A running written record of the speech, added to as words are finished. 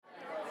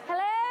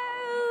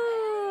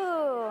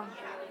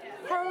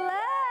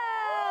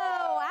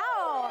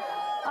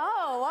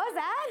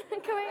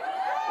Can we?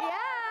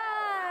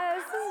 Yeah,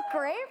 this is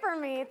great for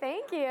me.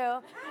 Thank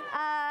you.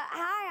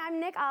 Hi, I'm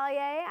Nick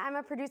Allier. I'm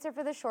a producer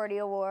for the Shorty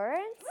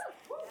Awards.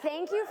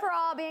 Thank you for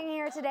all being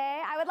here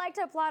today. I would like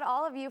to applaud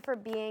all of you for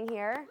being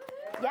here.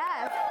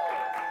 Yes.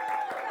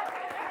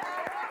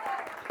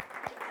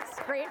 It's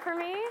great for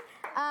me.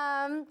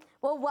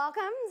 Well,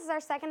 welcome. This is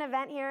our second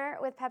event here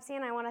with Pepsi,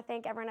 and I want to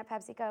thank everyone at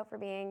PepsiCo for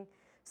being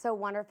so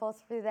wonderful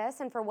through this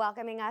and for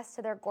welcoming us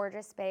to their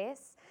gorgeous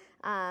space.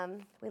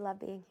 We love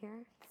being here.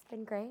 It's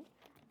been great.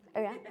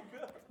 Oh yeah,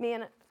 me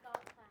and.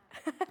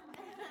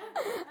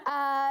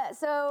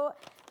 So,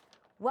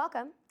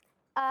 welcome.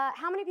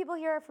 How many people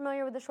here are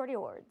familiar with the Shorty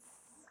Awards?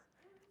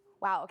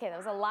 Wow, okay, that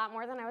was a lot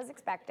more than I was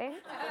expecting.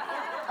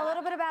 A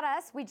little bit about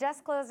us. We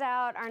just closed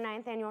out our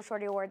 9th annual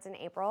Shorty Awards in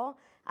April.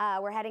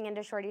 We're heading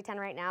into Shorty 10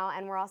 right now,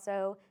 and we're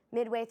also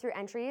midway through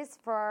entries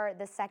for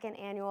the 2nd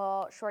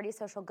annual Shorty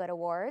Social Good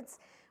Awards,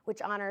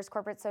 which honors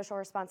corporate social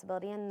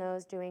responsibility and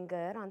those doing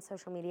good on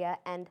social media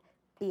and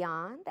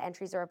beyond.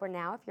 Entries are open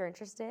now if you're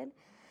interested.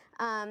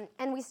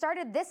 And we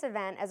started this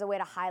event as a way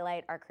to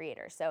highlight our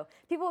creators. So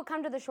people would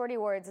come to the Shorty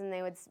Awards and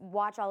they would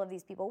watch all of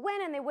these people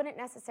win, and they wouldn't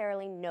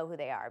necessarily know who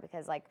they are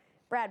because, like,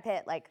 Brad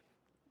Pitt, like,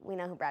 we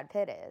know who Brad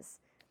Pitt is,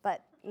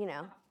 but, you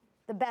know,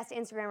 the best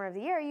Instagrammer of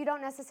the year, you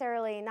don't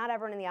necessarily, not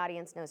everyone in the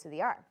audience knows who they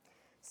are.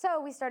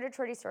 So we started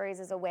Shorty Stories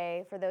as a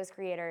way for those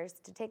creators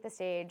to take the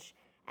stage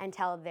and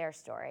tell their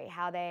story,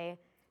 how they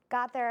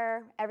got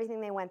there, everything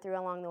they went through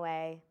along the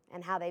way,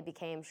 and how they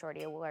became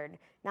Shorty Award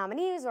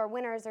nominees or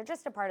winners or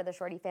just a part of the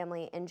Shorty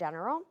family in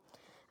general.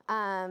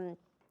 And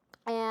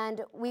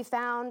we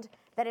found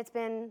that it's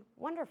been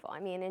wonderful. I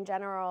mean, in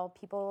general,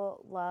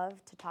 people love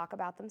to talk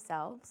about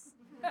themselves.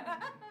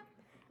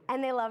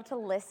 And they love to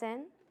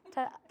listen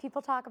to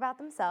people talk about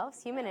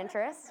themselves, human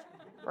interest,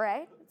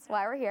 right? That's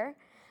why we're here.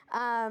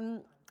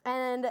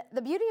 And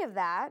the beauty of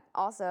that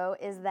also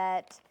is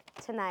that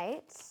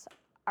tonight,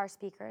 our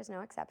speaker is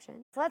no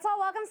exception. So let's all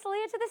welcome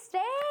Sallia to the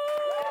stage.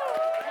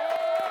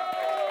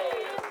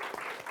 Hey.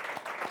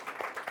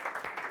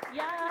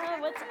 Yeah,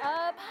 what's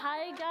up?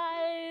 Hi,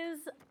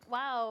 guys.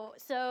 Wow,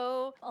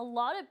 so a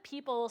lot of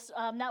people,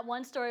 that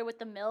one story with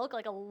the milk,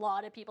 like a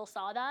lot of people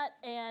saw that,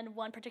 and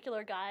one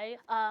particular guy,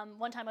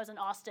 one time I was in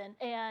Austin,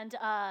 and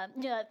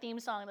you know that theme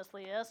song, the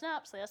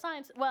Salliasnap,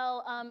 Salliascience,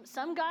 well,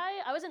 some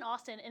guy, I was in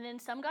Austin, and then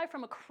some guy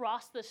from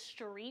across the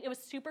street, it was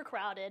super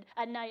crowded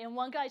at night, and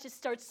one guy just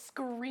starts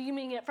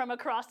screaming it from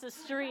across the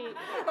street,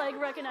 like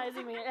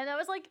recognizing me, and that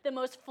was like the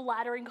most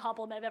flattering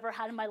compliment I've ever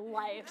had in my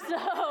life,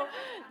 so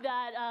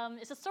that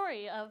is a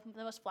story of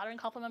the most flattering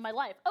compliment of my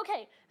life.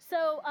 Okay,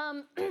 so,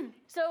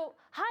 so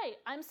hi,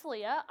 I'm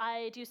Sallia.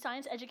 I do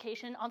science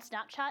education on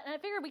Snapchat, and I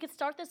figured we could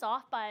start this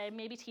off by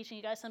maybe teaching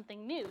you guys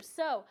something new.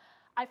 So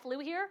I flew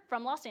here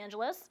from Los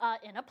Angeles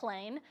in a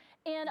plane,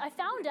 and I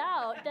found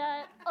out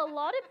that a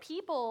lot of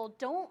people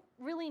don't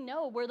really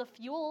know where the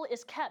fuel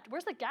is kept.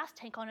 Where's the gas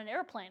tank on an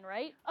airplane,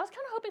 right? I was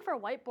kind of hoping for a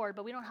whiteboard,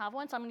 but we don't have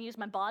one, so I'm gonna use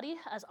my body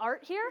as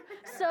art here.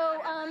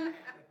 So,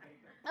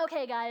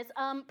 okay, guys,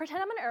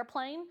 pretend I'm an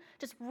airplane.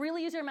 Just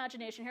really use your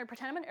imagination here.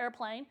 Pretend I'm an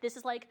airplane. This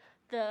is like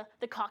the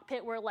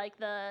cockpit where like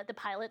the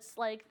pilots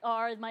like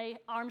are. My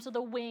arms are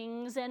the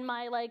wings, and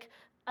my like,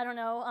 I don't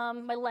know,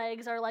 my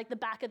legs are like the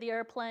back of the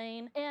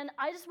airplane. And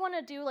I just want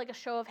to do like a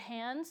show of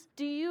hands.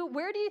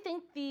 Where do you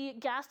think the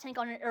gas tank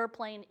on an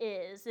airplane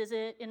is? Is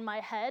it in my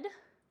head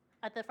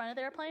at the front of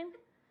the airplane?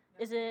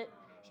 Is it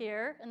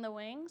here in the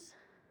wings?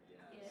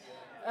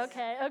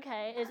 Okay,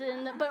 okay. Is it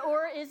in the,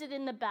 or is it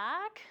in the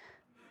back?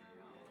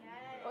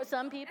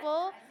 Some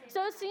people.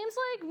 So it seems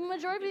like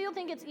majority of people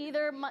think it's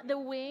either the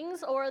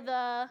wings or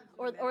the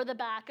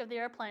back of the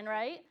airplane,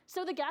 right?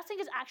 So the gas tank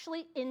is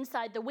actually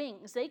inside the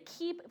wings. They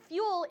keep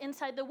fuel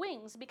inside the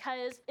wings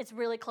because it's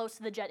really close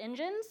to the jet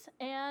engines,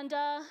 and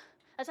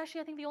that's actually,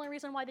 I think, the only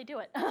reason why they do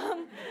it.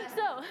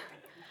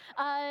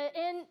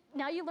 And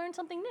now you learned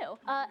something new.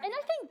 And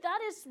I think that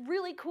is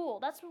really cool.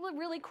 That's the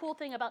really cool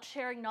thing about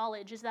sharing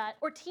knowledge is that,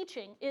 or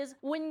teaching, is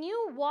when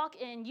you walk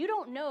in, you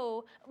don't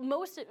know,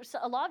 most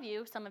of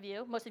you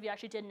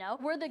actually did know,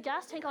 where the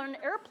gas tank on an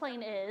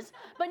airplane is,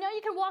 but now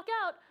you can walk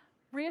out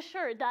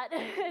reassured that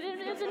it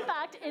is in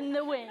fact in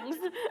the wings.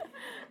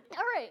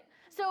 All right,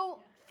 so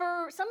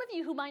for some of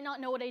you who might not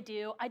know what I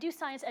do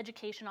science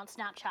education on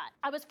Snapchat.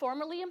 I was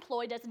formerly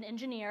employed as an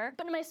engineer,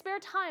 but in my spare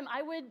time,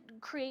 I would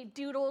create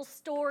doodles,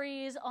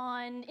 stories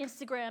on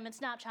Instagram and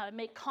Snapchat and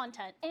make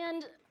content.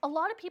 And a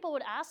lot of people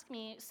would ask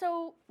me,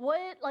 so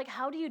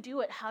how do you do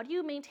it? How do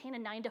you maintain a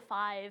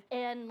 9-to-5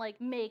 and like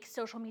make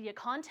social media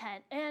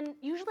content? And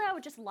usually I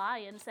would just lie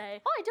and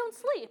say, oh, I don't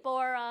sleep,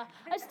 or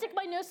I stick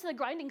my nose to the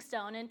grinding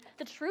stone. And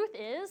the truth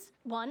is,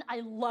 1,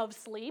 I love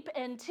sleep,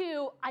 and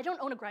 2, I don't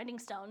own a grinding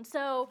stone.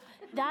 So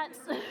that's,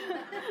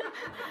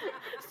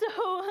 so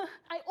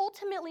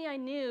I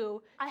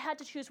knew I had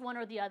to choose one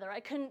or the other. I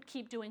couldn't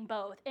keep doing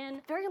both.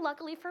 And very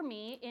luckily for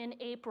me, in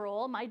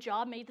April, my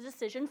job made the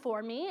decision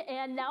for me,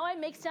 and now I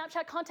make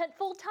Snapchat content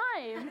full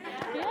time.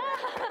 Yeah,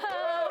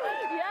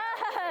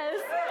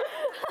 yes.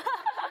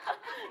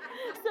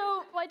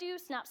 So I do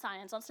Snap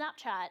Science on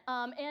Snapchat,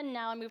 and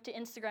now I moved to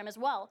Instagram as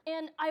well.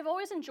 And I've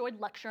always enjoyed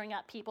lecturing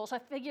at people, so I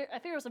figure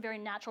it was a very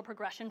natural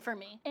progression for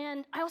me.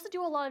 And I also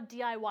do a lot of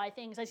DIY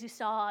things, as you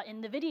saw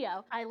in the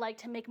video. I like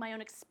to make my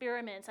own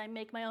experiments. I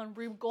make my own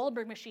Rube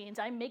Goldberg machines.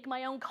 I make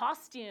my own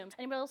costumes.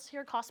 Anybody else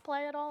here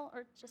cosplay at all,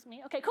 or just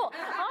me? Okay, cool,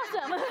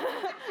 awesome.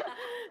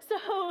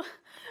 So,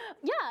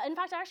 yeah, in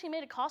fact, I actually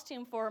made a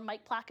costume for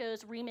Mike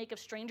Placco's remake of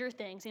Stranger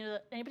Things. You know,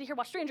 anybody here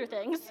watch Stranger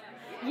Things?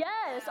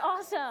 Yes,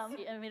 awesome.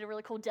 I made a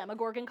really cool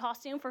Demogorgon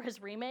costume for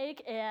his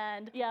remake,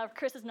 and yeah,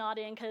 Chris is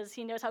nodding because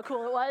he knows how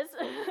cool it was.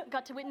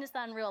 Got to witness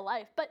that in real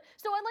life. But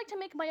so I like to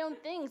make my own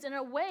things. In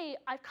a way,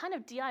 I've kind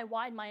of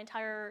DIY'd my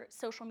entire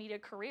social media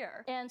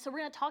career. And so we're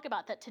gonna talk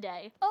about that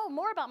today. Oh,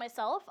 more about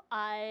myself.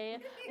 I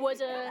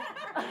was a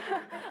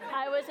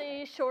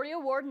Shorty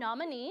Award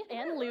nominee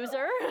and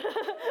loser.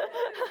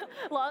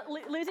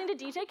 Losing to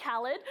DJ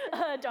Khaled,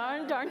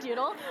 darn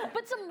doodle.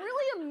 But some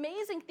really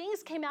amazing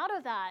things came out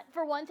of that.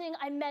 For one thing,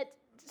 I met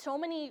so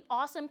many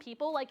awesome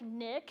people like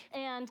Nick,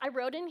 and I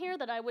wrote in here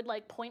that I would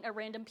like point at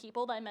random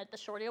people that I met at the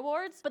Shorty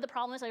Awards, but the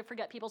problem is I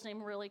forget people's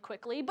name really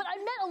quickly. But I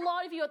met a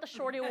lot of you at the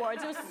Shorty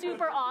Awards. It was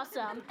super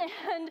awesome.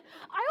 And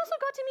I also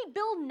got to meet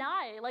Bill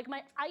Nye, like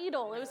my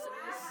idol. It was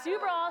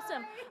super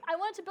awesome. I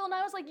went to Bill Nye,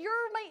 I was like,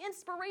 you're my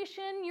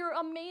inspiration, you're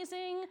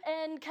amazing,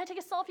 and can I take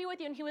a selfie with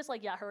you? And he was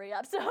like, yeah, hurry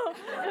up. So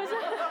it was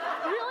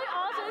a really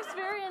awesome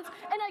experience,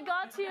 and I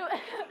got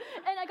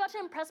to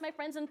impress my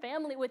friends and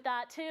family with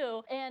that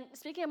too. And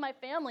speaking of my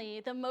family,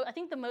 I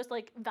think the most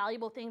like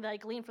valuable thing that I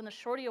gleaned from the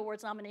Shorty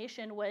Awards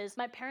nomination was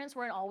my parents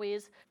weren't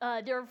always,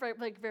 they were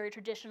very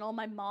traditional.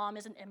 My mom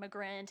is an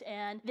immigrant,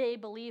 and they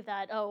believe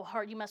that, oh,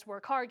 you must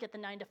work hard, get the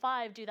 9 to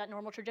 5, do that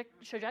normal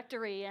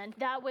trajectory. And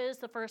that was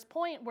the first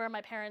point where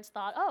my parents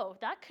thought, oh,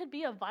 that could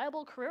be a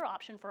viable career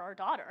option for our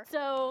daughter.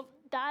 So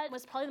that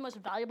was probably the most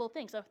valuable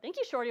thing. So thank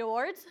you, Shorty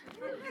Awards.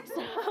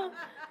 So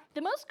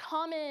the most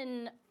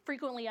common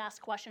frequently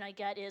asked question I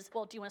get is,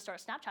 well, do you want to start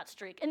a Snapchat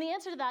streak? And the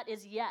answer to that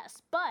is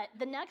yes. But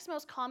the next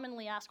most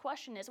commonly asked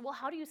question is, well,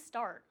 how do you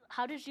start?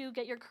 How did you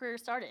get your career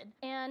started?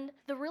 And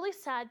the really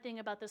sad thing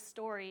about this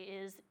story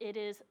is it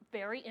is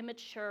very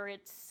immature.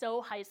 It's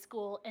so high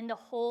school, and the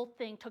whole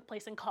thing took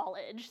place in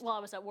college while I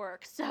was at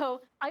work.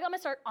 So I got my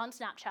start on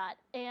Snapchat,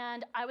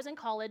 and I was in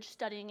college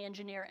studying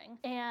engineering.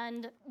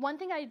 And one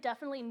thing I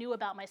definitely knew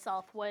about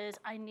myself was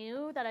I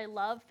knew that I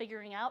love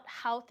figuring out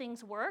how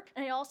things work,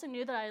 and I also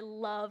knew that I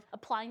love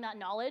applying that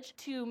knowledge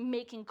to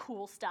making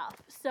cool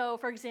stuff. So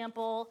for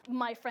example,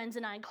 my friends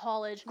and I in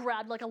college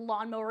grabbed like a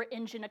lawnmower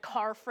engine, a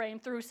car frame,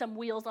 threw some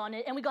wheels on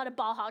it, and we got a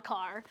Baja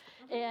car.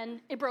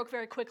 And it broke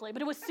very quickly,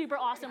 but it was super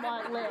awesome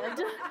while it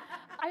lived.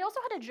 I also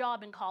had a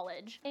job in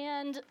college,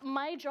 and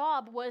my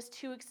job was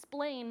to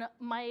explain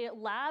my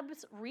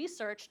lab's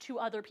research to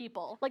other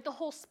people, like the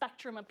whole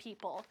spectrum of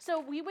people. So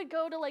we would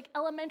go to like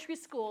elementary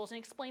schools and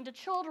explain to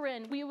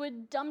children. We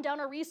would dumb down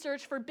our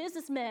research for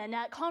businessmen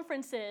at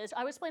conferences.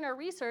 I would explain our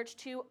research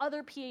to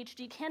other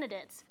PhD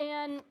candidates.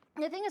 And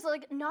the thing is,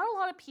 like, not a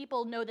lot of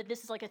people know that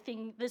this is like a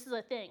thing. This is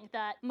a thing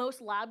that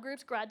most lab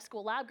groups, grad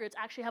school lab groups,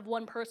 actually have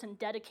one person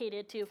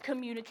dedicated to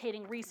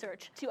communicating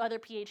research to other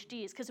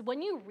PhDs. Because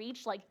when you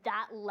reach like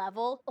that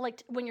level,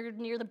 like when you're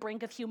near the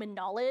brink of human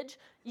knowledge,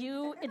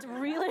 it's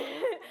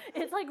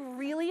like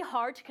really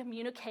hard to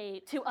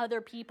communicate to other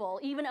people,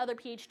 even other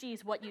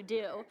PhDs, what you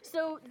do.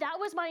 So that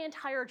was my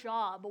entire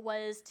job,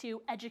 was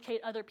to educate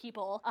other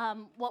people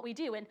what we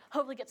do and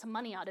hopefully get some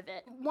money out of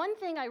it.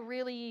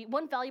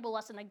 One valuable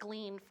lesson I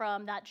gleaned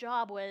from that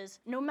job was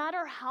no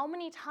matter how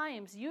many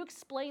times you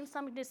explain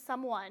something to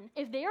someone,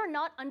 if they are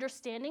not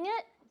understanding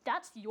it,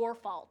 that's your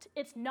fault.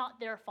 It's not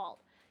their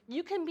fault.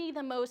 You can be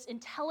the most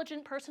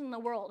intelligent person in the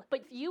world,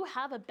 but if you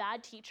have a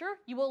bad teacher,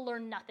 you will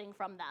learn nothing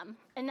from them.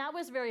 And that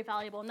was very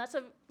valuable, and that's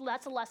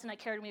a lesson that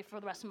carried me for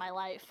the rest of my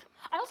life.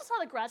 I also saw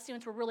that grad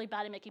students were really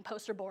bad at making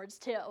poster boards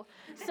too.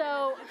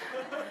 So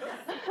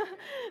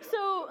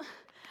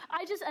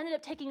I just ended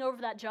up taking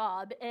over that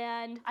job,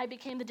 and I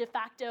became the de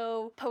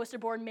facto poster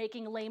board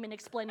making, layman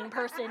explaining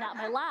person at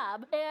my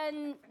lab.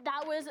 And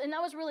that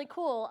was really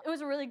cool. It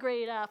was a really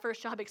great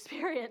first job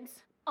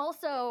experience.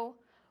 Also,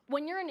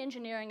 when you're in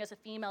engineering as a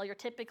female,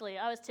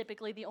 I was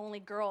typically the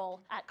only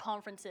girl at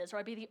conferences, or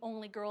I'd be the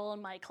only girl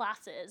in my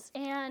classes.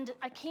 And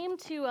I came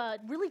to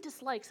really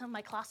dislike some of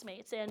my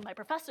classmates and my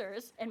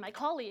professors and my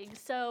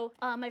colleagues. So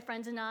my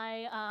friends and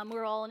I, we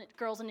were all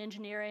girls in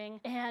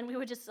engineering, and we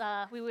would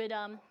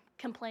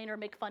complain or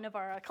make fun of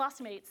our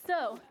classmates.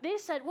 So they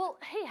said, well,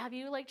 hey, have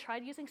you like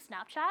tried using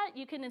Snapchat?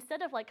 You can,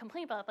 instead of like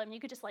complain about them, you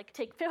could just like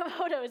take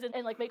photos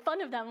and like make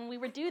fun of them, and we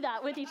would do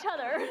that with each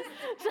other.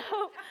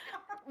 So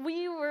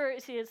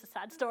it's a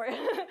sad story.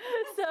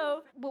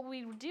 So what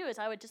we would do is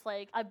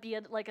I'd be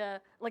at like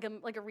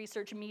a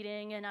research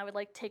meeting, and I would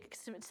like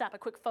snap a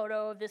quick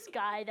photo of this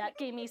guy that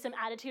gave me some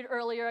attitude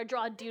earlier. I'd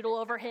draw a doodle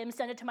over him,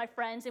 send it to my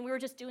friends, and we were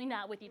just doing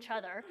that with each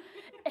other.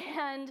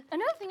 And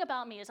another thing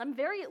about me is I'm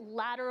very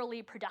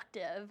laterally productive.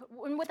 productive.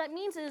 And what that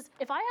means is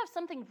if I have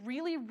something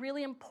really,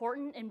 really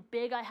important and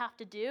big I have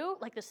to do,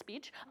 like the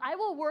speech, I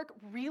will work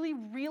really,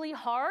 really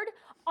hard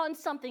on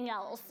something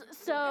else.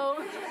 So,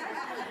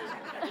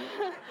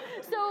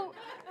 so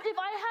if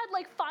I had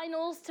like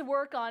finals to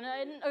work on,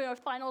 or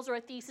finals or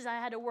a thesis I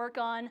had to work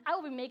on, I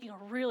would be making a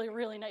really,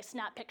 really nice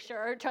snap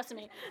picture, trust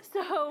me.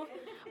 So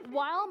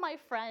while my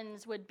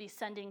friends would be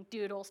sending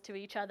doodles to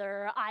each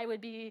other, I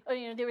would be,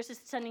 they were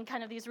just sending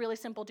kind of these really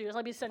simple doodles.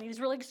 I'd be sending these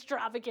really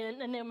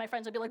extravagant, and then my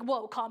friends would be like,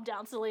 whoa, calm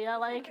down, Salia.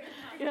 Like,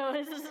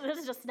 this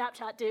is just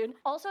Snapchat, dude.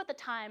 Also at the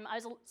time, I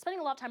was spending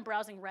a lot of time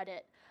browsing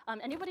Reddit.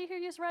 Anybody here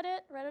use Reddit?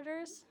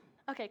 Redditors?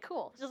 Okay,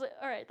 cool. Just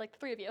all right, like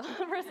 3 of you.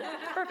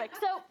 Perfect.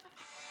 So,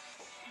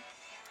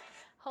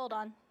 hold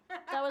on.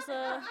 That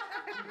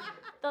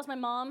was my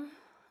mom.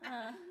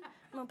 I'm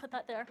gonna put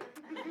that there.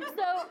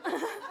 So,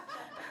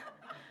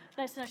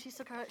 nice to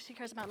know she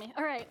cares about me.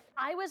 All right,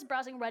 I was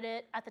browsing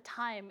Reddit at the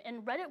time,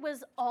 and Reddit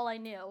was all I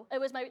knew. It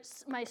was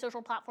my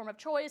social platform of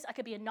choice. I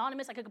could be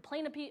anonymous. I could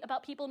complain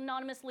about people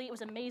anonymously. It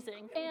was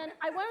amazing. And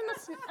I went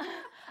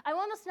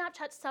on the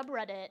Snapchat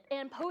subreddit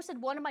and posted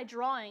one of my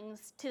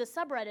drawings to the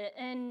subreddit,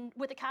 and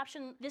with the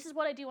caption, "This is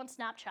what I do on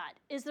Snapchat.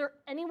 Is there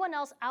anyone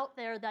else out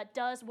there that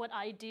does what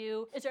I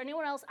do? Is there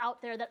anyone else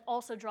out there that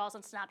also draws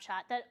on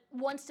Snapchat that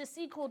wants to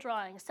see cool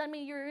drawings? Send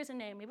me your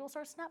username. Maybe we'll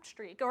start a Snap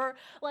streak, or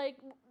like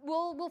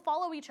we'll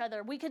follow each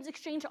other. We could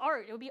exchange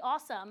art. It would be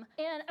awesome."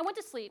 And I went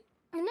to sleep.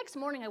 The next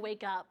morning I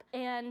wake up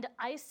and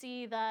I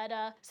see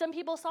that some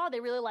people saw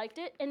they really liked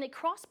it, and they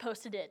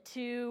cross-posted it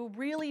to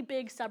really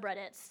big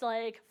subreddits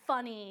like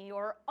funny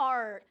or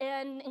art,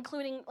 and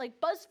including like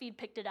BuzzFeed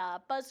picked it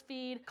up,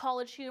 BuzzFeed,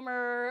 College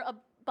Humor, a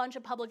bunch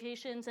of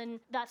publications, and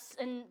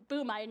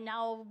boom, I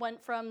now went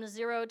from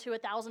 0 to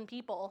 1,000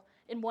 people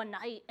in one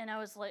night. And I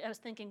was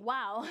thinking,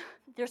 wow,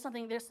 there's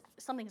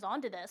something's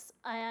onto this.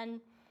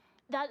 And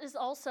that is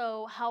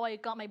also how I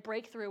got my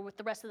breakthrough with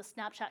the rest of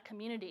the Snapchat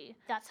community.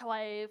 That's how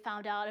I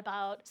found out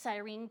about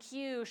Cyrene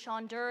Q,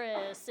 Sean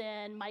Duras,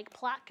 and Mike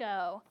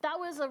Platko. That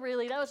was a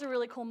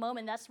really cool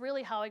moment. That's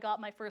really how I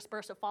got my first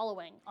burst of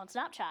following on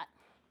Snapchat.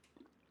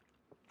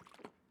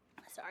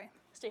 Sorry,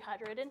 stay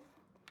hydrated.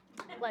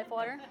 Life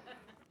water.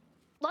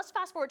 Let's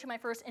fast forward to my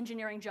first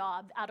engineering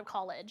job out of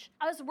college.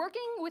 I was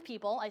working with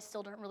people I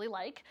still don't really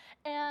like,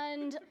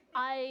 and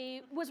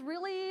I was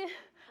really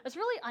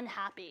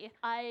unhappy.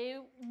 I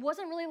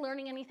wasn't really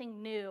learning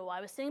anything new.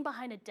 I was sitting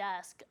behind a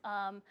desk,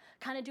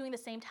 kind of doing the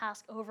same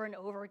task over and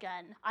over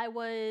again. I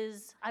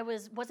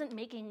wasn't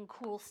making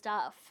cool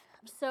stuff.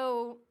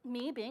 So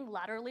me being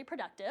laterally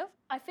productive,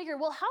 I figured,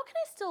 well, how can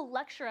I still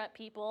lecture at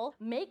people,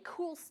 make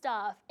cool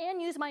stuff, and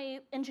use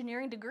my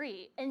engineering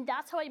degree? And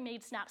that's how I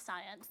made Snap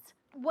Science.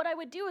 What I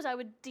would do is I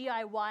would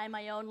DIY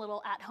my own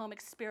little at-home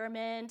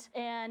experiment,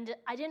 and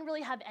I didn't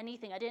really have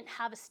anything. I didn't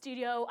have a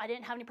studio. I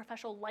didn't have any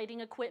professional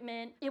lighting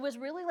equipment. It was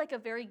really like a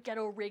very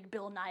ghetto rig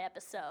Bill Nye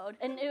episode,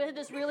 and it had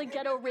this really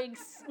ghetto rig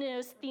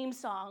theme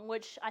song,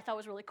 which I thought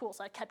was really cool,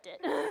 so I kept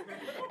it.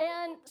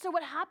 And so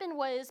what happened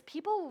was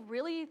people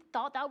really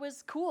thought that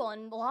was cool,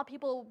 and a lot of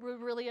people were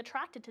really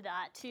attracted to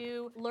that,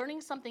 to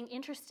learning something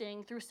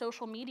interesting through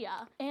social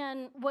media.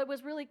 And what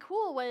was really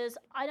cool was,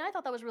 and I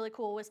thought that was really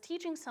cool, was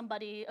teaching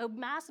somebody, a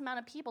mass amount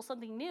of people,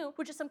 something new,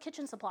 which is some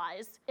kitchen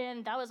supplies,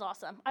 and that was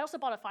awesome. I also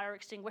bought a fire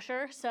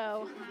extinguisher,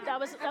 so that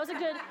was a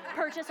good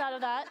purchase out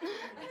of that.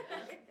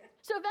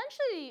 So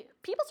eventually,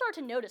 people started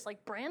to notice,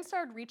 like brands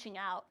started reaching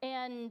out,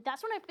 and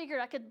that's when I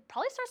figured I could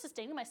probably start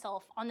sustaining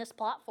myself on this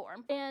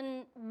platform.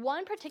 And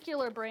one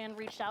particular brand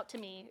reached out to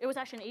me. It was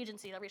actually an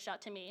agency that reached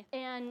out to me,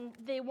 and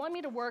they wanted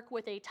me to work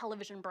with a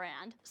television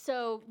brand.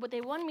 So what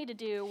they wanted me to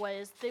do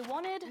was they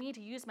wanted me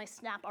to use my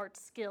snap art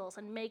skills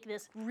and make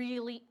this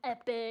really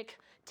epic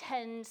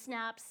 10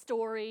 snap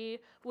story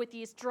with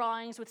these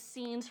drawings with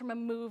scenes from a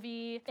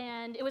movie.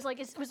 And it was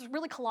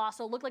really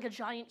colossal. It looked like a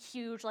giant,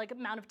 huge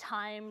amount of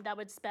time that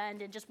would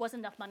spend, and just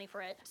wasn't enough money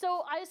for it.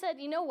 So I said,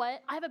 you know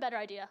what? I have a better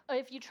idea.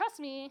 If you trust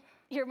me,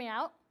 hear me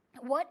out.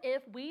 What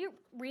if we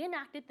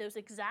reenacted those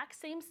exact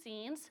same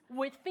scenes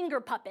with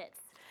finger puppets?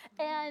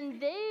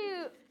 And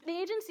the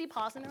agency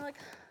paused, and they're like,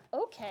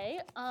 okay,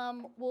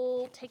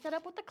 we'll take that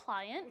up with the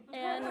client,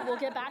 and we'll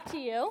get back to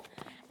you.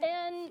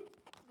 And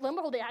lo and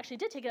behold, they actually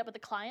did take it up with the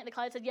client. The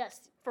client said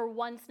yes for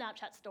one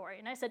Snapchat story.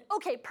 And I said,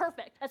 okay,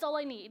 perfect. That's all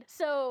I need.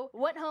 So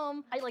went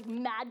home, I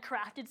mad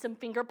crafted some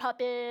finger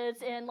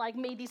puppets and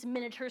made these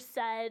miniature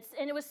sets.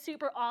 And it was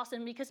super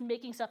awesome because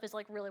making stuff is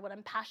really what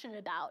I'm passionate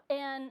about.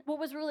 And what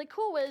was really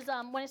cool was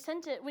when I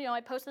sent it,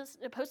 I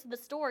posted the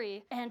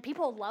story, and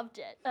people loved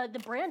it. The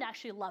brand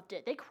actually loved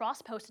it. They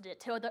cross-posted it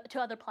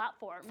to other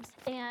platforms.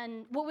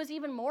 And what was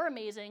even more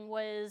amazing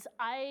was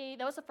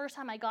that was the first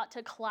time I got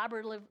to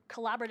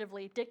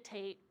collaboratively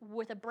dictate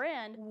with a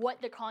brand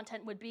what the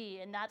content would be.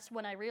 And that's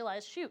when I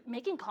realized, shoot,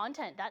 making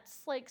content, that's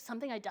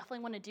something I definitely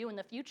want to do in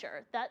the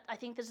future. That I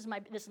think this is my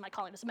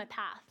calling, this is my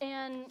path.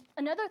 And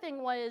another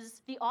thing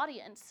was the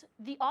audience.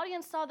 The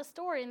audience saw the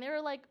story, and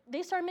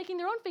they started making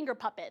their own finger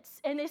puppets,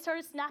 and they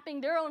started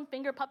snapping their own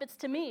finger puppets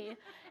to me.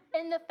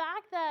 And the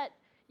fact that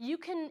you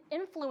can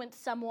influence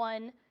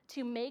someone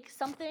to make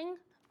something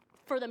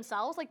for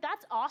themselves, like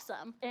that's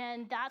awesome.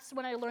 And that's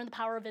when I learned the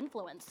power of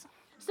influence.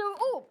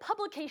 So,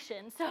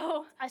 publications.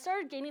 So I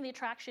started gaining the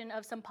attraction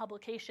of some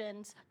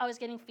publications. I was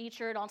getting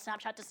featured on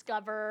Snapchat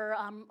Discover.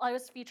 I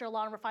was featured a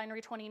lot on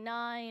Refinery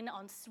 29,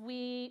 on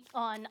Sweet,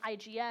 on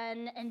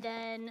IGN, and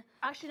then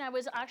I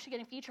was actually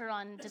getting featured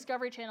on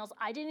Discovery channels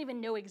I didn't even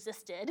know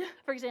existed.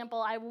 For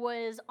example, I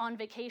was on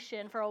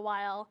vacation for a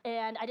while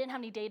and I didn't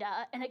have any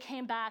data, and it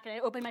came back and I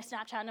opened my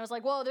Snapchat and I was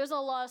like, whoa, there's a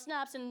lot of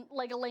snaps in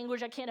like a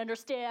language I can't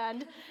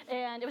understand,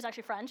 and it was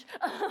actually French,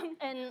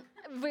 and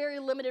very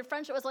limited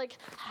French. It was like,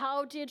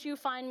 how did you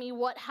find me?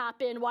 What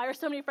happened? Why are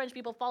so many French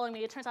people following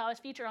me? It turns out I was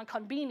featured on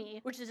Conbini,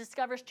 which is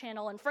Discover's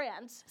channel in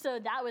France. So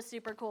that was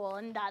super cool,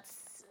 and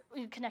that's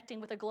connecting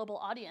with a global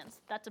audience.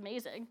 That's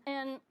amazing.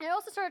 And I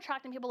also started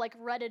attracting people like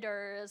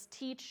Redditors,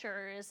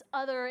 teachers,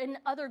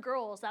 other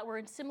girls that were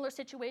in similar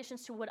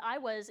situations to what I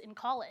was in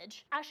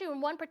college. Actually, when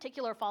one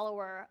particular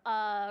follower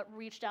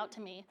reached out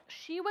to me,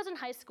 she was in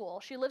high school.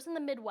 She lives in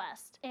the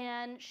Midwest,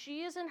 and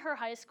she is in her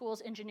high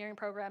school's engineering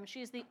program.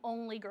 She's the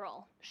only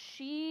girl.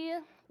 She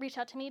reached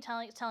out to me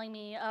telling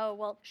me, oh,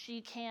 well,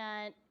 she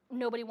can't,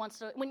 nobody wants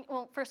to,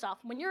 first off,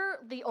 when you're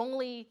the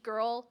only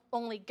girl,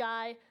 only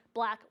guy,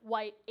 Black,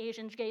 white,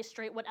 Asian, gay,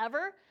 straight,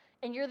 whatever,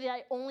 and you're the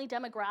only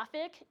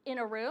demographic in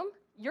a room,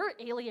 you're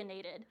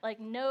alienated. Like,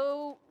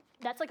 no,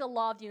 that's like a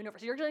law of the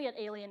universe. You're gonna get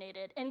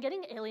alienated, and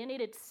getting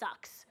alienated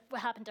sucks.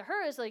 What happened to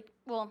her is like,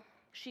 well,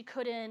 she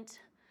couldn't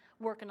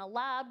work in a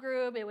lab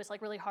group. It was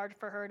like really hard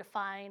for her to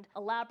find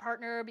a lab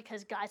partner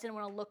because guys didn't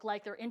want to look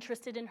like they're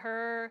interested in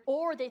her,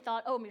 or they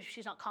thought, oh, maybe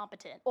she's not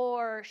competent,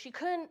 or she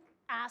couldn't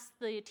ask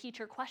the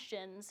teacher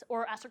questions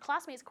or ask her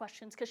classmates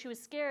questions because she was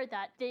scared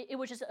that it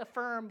would just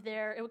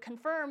it would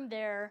confirm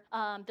their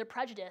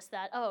prejudice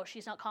that, oh,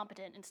 she's not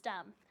competent in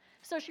STEM.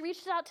 So she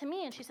reached out to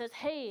me and she says,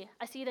 hey,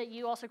 I see that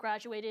you also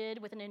graduated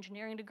with an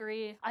engineering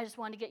degree. I just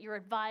wanted to get your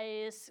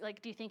advice.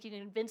 Like, do you think you can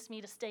convince me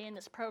to stay in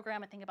this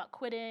program? I think about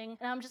quitting.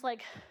 And I'm just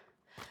like,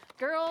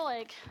 girl,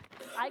 like,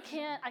 I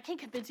can't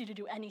convince you to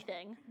do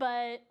anything.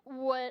 But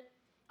what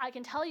I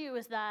can tell you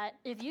is that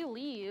if you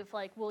leave,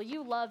 like, will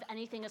you love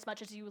anything as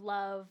much as you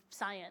love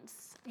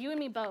science? You and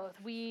me both.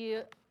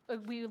 We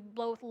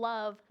both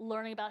love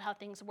learning about how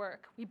things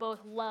work. We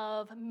both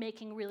love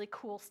making really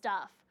cool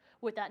stuff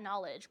with that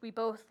knowledge. We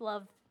both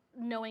love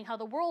knowing how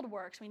the world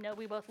works.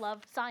 We both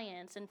love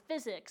science and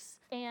physics.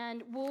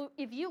 And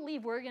if you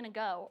leave, where are you gonna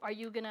go?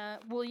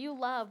 Will you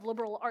love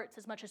liberal arts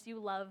as much as you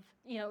love,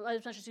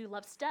 as much as you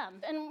love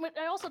STEM? And what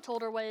I also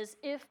told her was,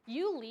 if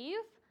you leave,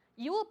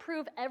 you will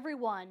prove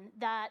everyone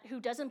who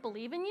doesn't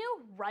believe in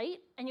you right,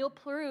 and you'll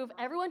prove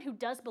everyone who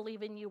does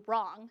believe in you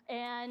wrong.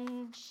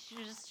 And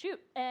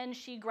And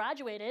she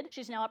graduated.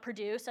 She's now at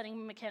Purdue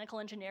studying mechanical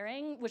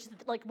engineering, which is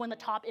like one of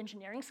the top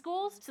engineering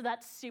schools. So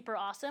that's super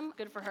awesome.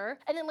 Good for her.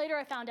 And then later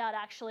I found out,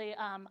 actually,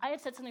 I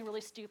had said something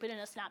really stupid in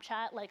a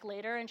Snapchat like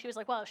later, and she was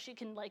like, well, she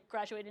can like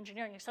graduate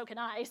engineering, so can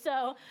I.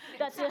 So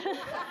that's a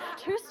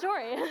true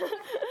story.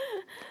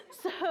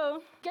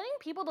 So getting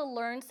people to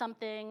learn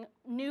something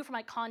new from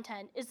my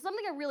content is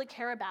something I really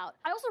care about.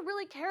 I also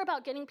really care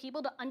about getting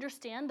people to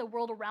understand the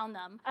world around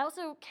them. I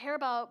also care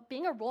about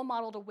being a role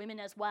model to women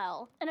as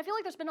well. And I feel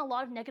like there's been a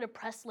lot of negative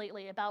press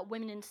lately about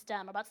women in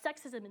STEM, about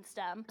sexism in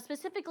STEM,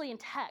 specifically in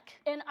tech.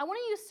 And I want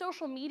to use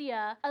social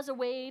media as a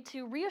way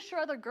to reassure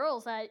other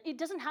girls that it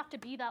doesn't have to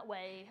be that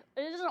way.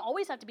 It doesn't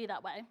always have to be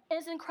that way. And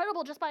it's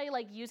incredible just by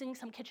like using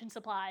some kitchen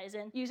supplies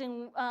and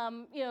using,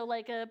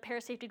 like a pair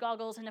of safety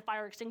goggles and a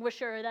fire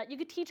extinguisher, that you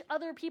could teach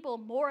other people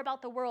more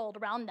about the world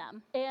around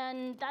them.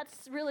 And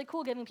that's really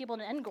cool, giving people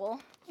an end goal.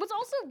 What's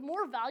also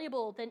more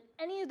valuable than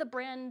any of the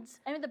brand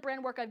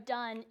work I've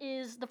done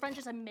is the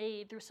friendships I've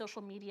made through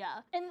social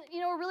media. And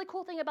a really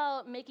cool thing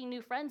about making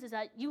new friends is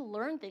that you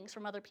learn things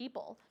from other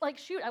people. Like,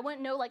 shoot, I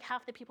wouldn't know like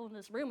half the people in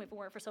this room if it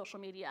weren't for social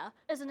media.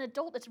 As an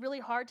adult, it's really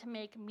hard to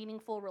make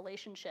meaningful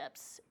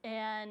relationships.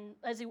 And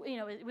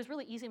it was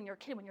really easy when you're a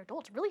kid. When you're an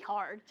adult, it's really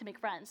hard to make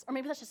friends. Or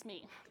maybe that's just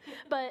me.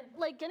 But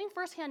like getting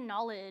firsthand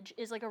knowledge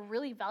is like a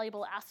really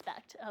valuable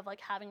aspect of like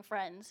having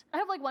friends. I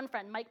have like one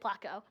friend, Mike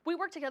Placco. We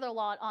work together a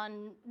lot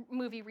on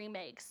movie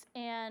remakes,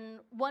 and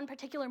one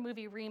particular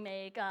movie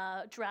remake,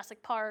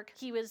 Jurassic Park,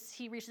 he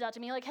reaches out to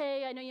me like,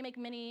 hey, I know you make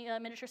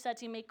miniature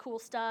sets, you make cool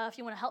stuff,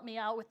 you want to help me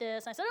out with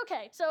this? And I said,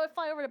 okay. So I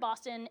fly over to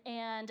Boston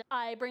and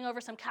I bring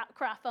over some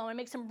craft foam and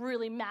make some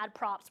really mad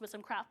props with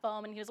some craft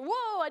foam, and he goes,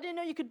 whoa, I didn't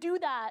know you could do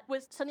that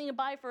with something you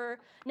buy for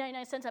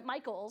 99 cents at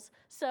Michael's.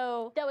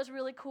 So that was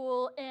really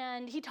cool,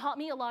 and he taught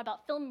me a lot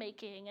about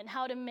filmmaking and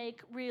how to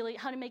make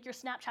your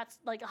Snapchats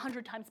like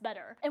 100 times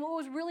better. And what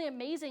was really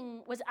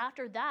amazing was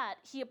after that,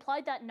 he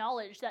applied that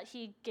knowledge that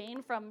he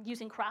gained from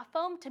using craft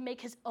foam to make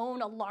his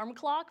own alarm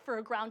clock for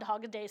a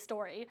Groundhog Day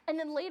story. And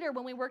then later,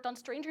 when we worked on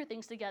Stranger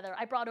Things together,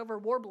 I brought over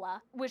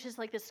Warbla, which is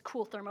like this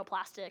cool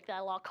thermoplastic that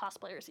a lot of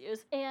cosplayers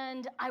use.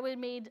 And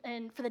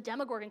and for the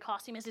Demogorgon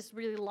costume, has these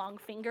really long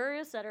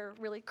fingers that are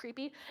really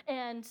creepy.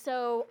 And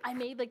so I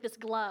made like this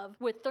glove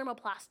with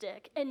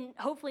thermoplastic, and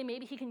hopefully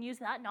maybe he can use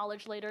that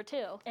knowledge later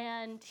too.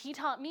 And he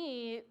taught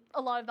me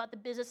a lot about the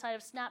business side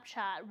of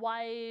Snapchat.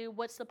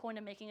 What's the point point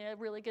of making a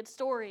really good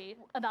story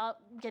about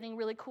getting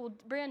really cool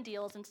brand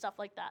deals and stuff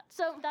like that.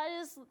 So that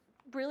is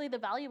really the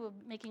value of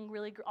making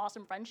really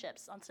awesome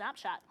friendships on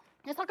Snapchat.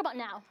 Let's talk about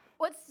now.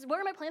 What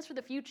are my plans for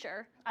the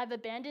future? I've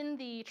abandoned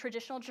the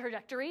traditional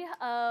trajectory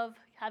of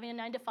having a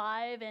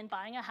 9-to-5 and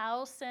buying a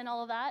house and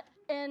all of that.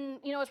 And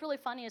what's really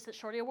funny is that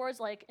Shorty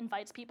Awards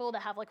invites people to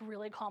have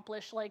really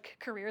accomplished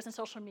careers in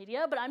social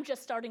media, but I'm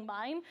just starting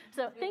mine.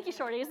 So thank you,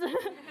 Shorties.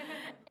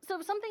 So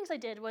some things I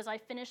did was I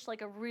finished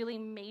a really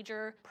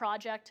major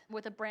project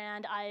with a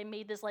brand. I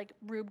made this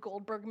Rube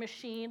Goldberg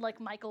machine,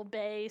 Michael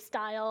Bay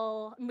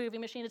style movie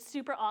machine. It's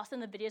super awesome.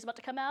 The video's about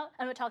to come out.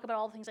 I'm gonna talk about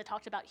all the things I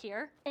talked about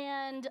here.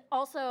 And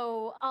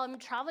also, I'm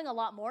traveling a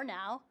lot more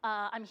now.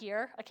 I'm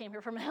here. I came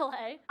here from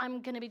LA.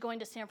 I'm gonna be going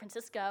to San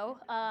Francisco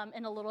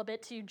in a little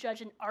bit to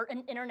judge an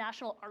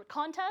international art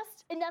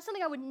contest. And that's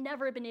something I would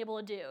never have been able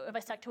to do if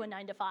I stuck to a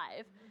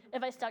 9-to-5.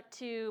 If I stuck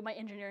to my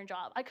engineering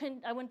job, I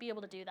wouldn't be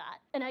able to do that.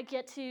 And I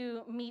get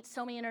to meet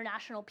so many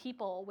international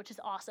people, which is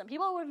awesome.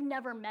 People I would have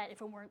never met if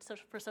it weren't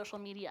for social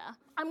media.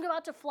 I'm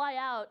about to fly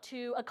out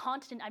to a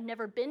continent I've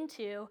never been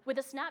to with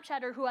a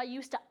Snapchatter who I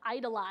used to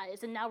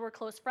idolize, and now we're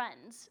close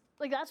friends.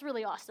 That's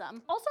really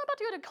awesome. Also, I'm about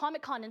to go to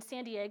Comic-Con in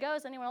San Diego.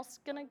 Is anyone else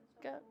gonna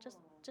go?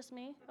 Just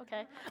me?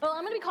 Okay. Well,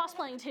 I'm gonna be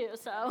cosplaying too,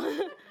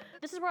 so.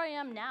 This is where I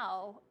am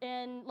now,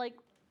 and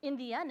in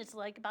the end, it's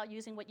about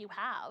using what you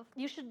have.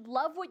 You should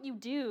love what you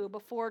do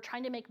before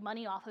trying to make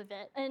money off of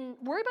it. And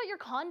worry about your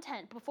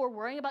content before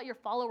worrying about your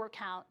follower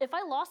count. If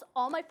I lost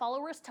all my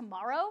followers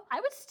tomorrow,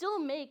 I would still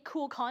make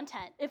cool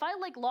content. If I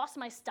lost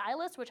my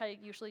stylus, which I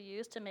usually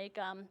use to make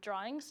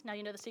drawings, now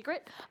you know the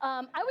secret,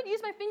 I would use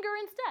my finger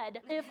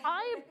instead. If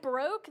I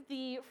broke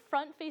the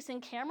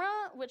front-facing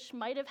camera, which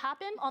might have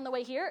happened on the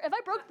way here, if I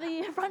broke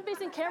the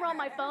front-facing camera on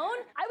my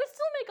phone, I would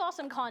still make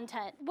awesome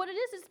content. What it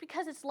is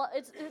because it's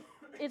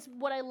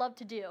what I love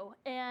to do.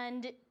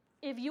 And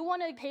if you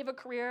want to pave a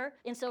career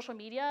in social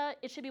media,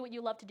 it should be what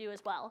you love to do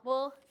as well.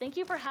 Well, thank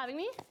you for having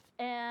me.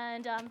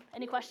 And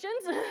any questions?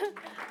 So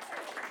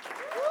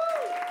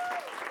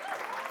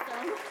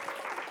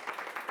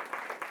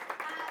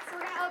we're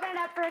gonna open it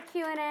up for a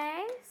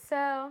Q&A.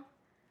 So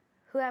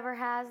whoever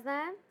has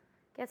them,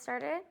 get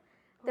started.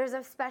 There's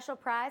a special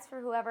prize for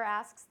whoever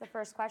asks the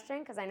first question,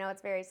 because I know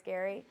it's very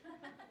scary.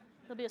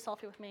 There'll be a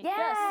selfie with me.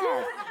 Yes.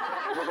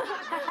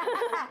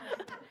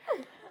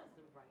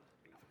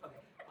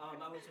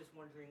 I was just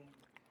wondering,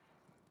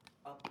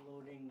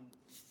 uploading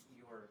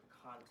your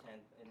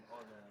content and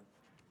on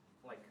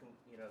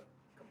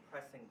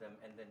compressing them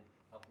and then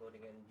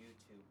uploading it on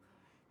YouTube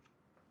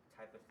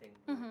type of thing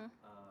would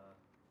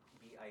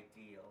be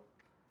ideal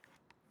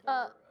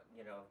for,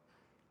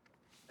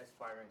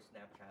 aspiring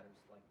Snapchatters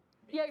like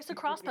me. Yeah, so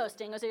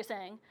cross-posting, as you're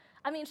saying.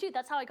 I mean, shoot,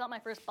 that's how I got my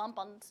first bump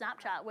on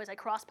Snapchat, was I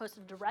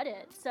cross-posted to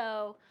Reddit.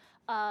 So,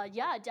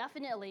 yeah,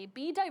 definitely.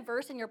 Be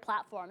diverse in your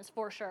platforms,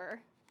 for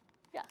sure.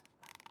 Yeah.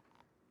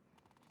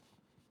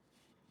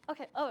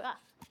 Okay, oh, yeah.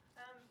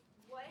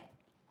 What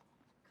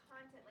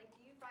content,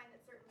 do you find that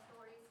certain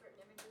stories,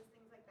 certain images,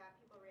 things like that,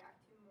 people react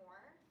to more?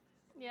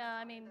 Yeah, I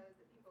What mean, are those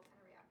that people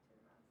kind of react to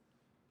the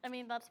most? I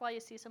mean, that's why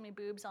you see so many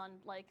boobs on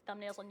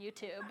thumbnails on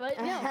YouTube. But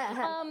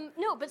no,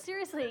 no, but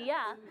seriously,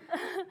 yeah.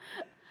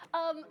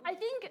 I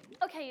think,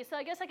 okay, so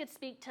I guess I could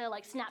speak to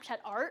Snapchat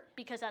art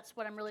because that's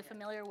what I'm really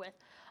familiar with.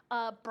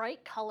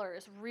 Bright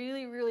colors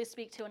really, really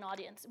speak to an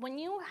audience. When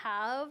you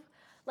have,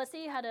 let's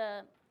say you had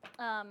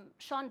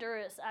Sean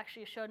Duras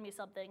actually showed me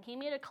something. He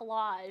made a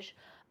collage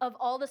of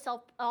all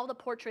the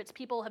portraits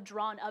people have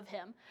drawn of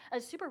him.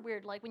 It's super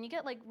weird. When you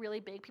get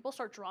really big, people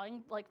start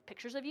drawing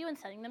pictures of you and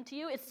sending them to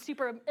you. It's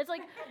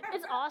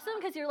it's awesome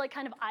because you're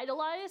kind of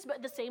idolized, but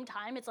at the same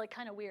time, it's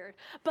kind of weird.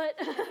 But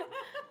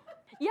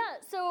yeah,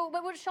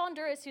 but what Sean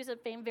Duras, who's a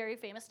very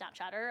famous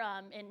Snapchatter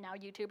and now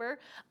YouTuber,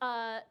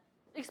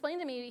 explained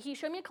to me, he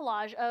showed me a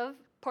collage of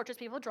portraits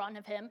people have drawn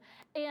of him,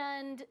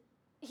 and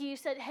he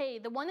said, hey,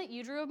 the one that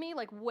you drew of me,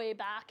 way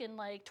back in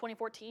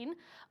 2014,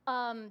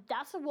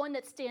 that's the one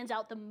that stands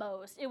out the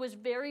most. It was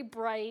very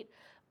bright,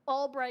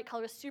 all bright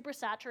colors, super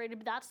saturated,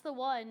 but that's the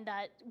one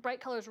that bright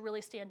colors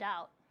really stand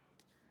out.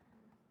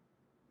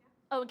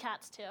 Oh, and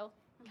cats too.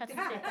 Cats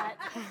can say that.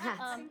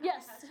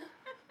 Yes.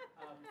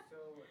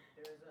 So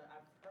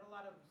I've heard a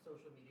lot of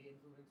social media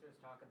influencers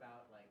talk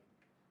about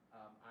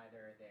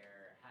either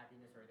their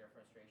happiness or their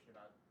frustration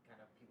about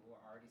kind of people who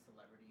are already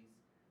celebrities,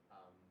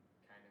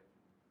 kind of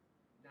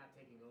not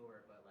taking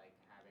over, but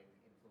having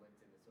influence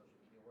in the social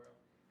media world.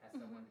 As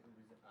someone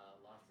who's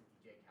lost to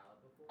DJ Khaled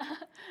before,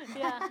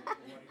 Yeah.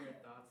 what are your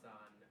thoughts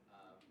on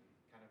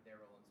kind of their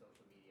role in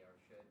social media, or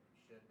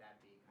should that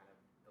be kind of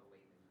the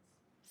layman's?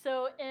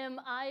 So am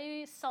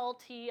I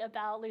salty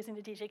about losing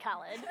to DJ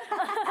Khaled?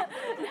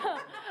 No,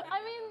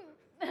 I mean,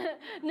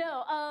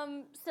 no.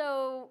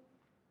 So,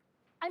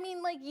 I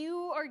mean,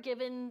 you are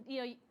given,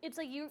 it's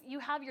you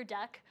have your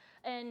deck,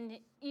 and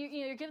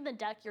you're given the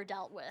deck you're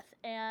dealt with,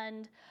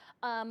 and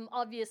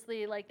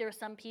obviously, there are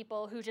some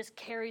people who just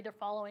carry their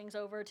followings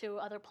over to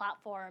other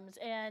platforms,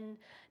 and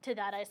to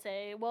that I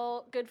say,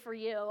 well, good for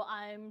you.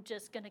 I'm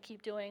just gonna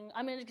keep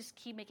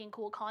making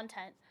cool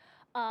content.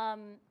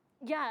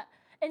 Yeah.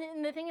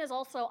 And the thing is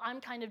also, I'm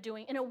kind of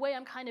doing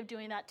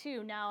that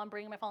too. Now I'm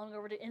bringing my following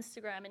over to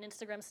Instagram and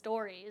Instagram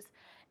stories.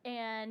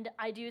 And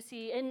I do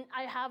see, and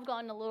I have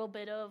gotten a little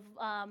bit of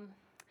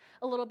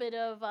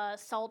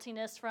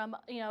saltiness from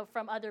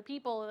other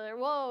people. They're,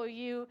 whoa,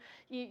 you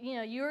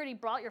already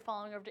brought your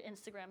following over to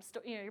Instagram.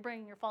 You're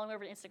bringing your following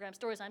over to Instagram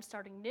stories. I'm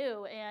starting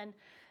new, and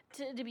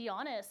to be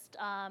honest,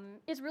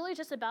 it's really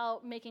just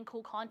about making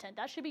cool content.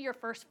 That should be your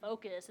first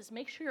focus. Is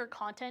make sure your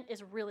content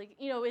is really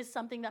is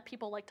something that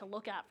people like to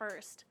look at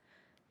first.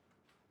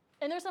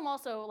 And there's some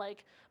also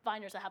like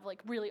Viners that have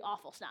like really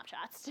awful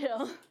Snapchats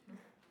too.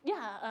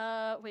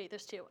 Yeah. Wait,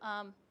 there's two.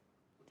 I'll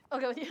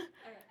go with you.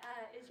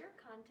 Okay. Is your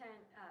content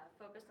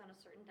focused on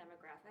a certain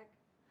demographic?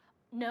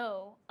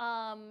 No.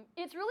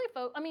 It's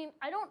really I mean,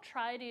 I don't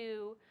try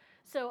to.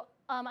 So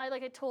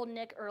I told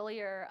Nick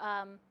earlier.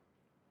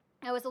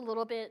 I was a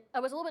little bit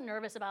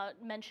nervous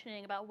about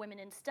mentioning about women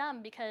in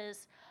STEM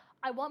because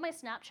I want my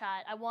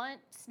Snapchat, I want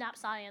Snap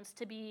Science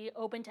to be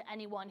open to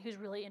anyone who's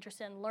really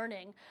interested in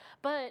learning,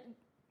 but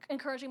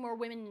encouraging more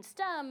women in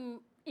STEM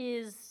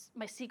is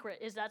my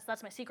secret.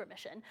 That's my secret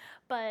mission.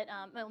 But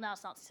well, now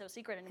it's not so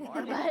secret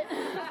anymore.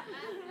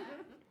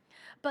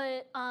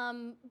 But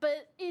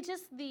it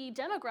just, the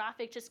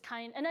demographic just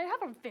and I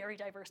have a very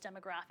diverse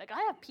demographic.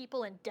 I have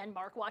people in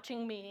Denmark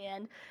watching me,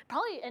 and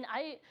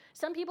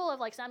some people have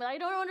like snapped, I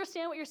don't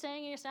understand what you're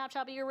saying in your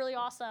Snapchat, but you're really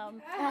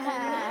awesome.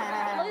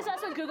 At least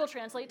that's what Google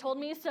Translate told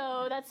me,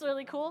 so that's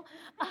really cool.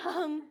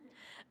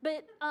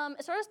 But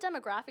as far as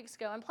demographics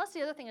go, and plus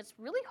the other thing, it's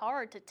really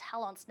hard to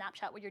tell on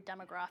Snapchat what your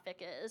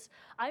demographic is.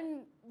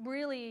 I'm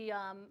really,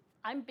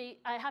 I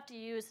have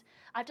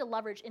to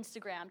leverage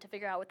Instagram to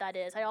figure out what that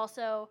is. I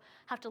also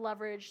have to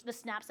leverage the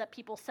snaps that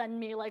people send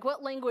me, like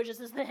what language is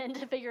this in,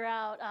 to figure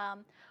out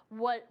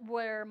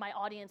where my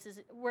audience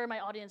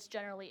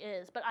generally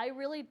is. But I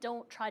really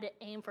don't try to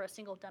aim for a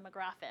single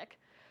demographic.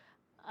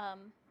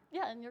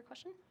 Yeah, and your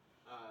question?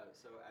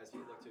 So as you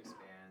look to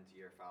expand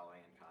your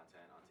following and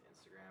content onto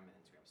Instagram and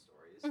Instagram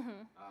stories,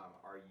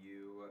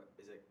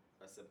 is it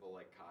a simple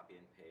like copy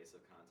and paste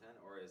of content,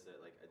 or is it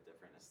like a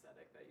different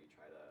aesthetic that you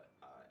try to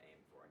aim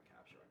for and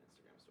capture on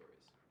Instagram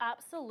stories?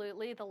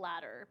 Absolutely the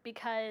latter,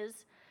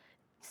 because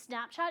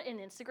Snapchat and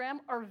Instagram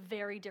are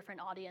very different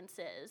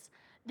audiences.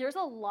 There's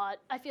a lot,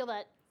 I feel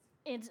that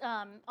it's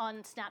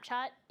on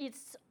Snapchat,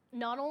 it's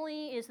not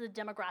only is the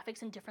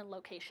demographics in different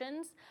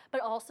locations,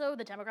 but also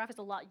the demographics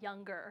a lot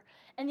younger.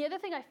 And the other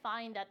thing I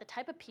find that the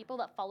type of people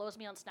that follows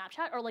me on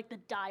Snapchat are like the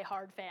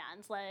die-hard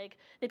fans, like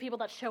the people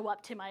that show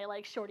up to my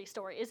like shorty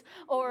stories,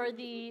 or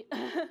the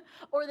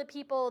or the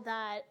people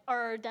that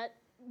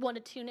want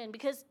to tune in,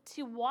 because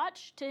to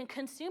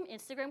consume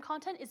Instagram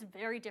content is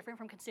very different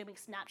from consuming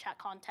Snapchat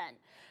content.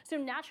 So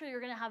naturally,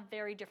 you're going to have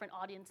very different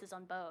audiences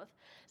on both,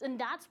 and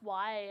that's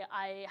why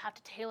I have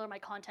to tailor my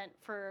content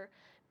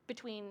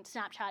between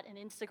Snapchat and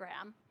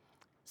Instagram.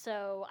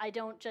 So I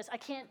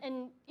can't,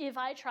 and if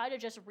I try to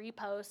just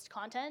repost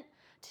content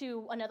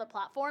to another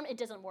platform, it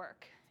doesn't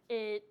work.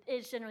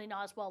 It's generally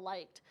not as well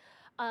liked.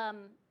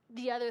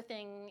 The other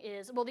thing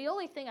is, well, the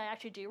only thing I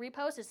actually do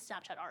repost is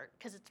Snapchat art,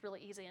 because it's really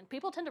easy, and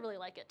people tend to really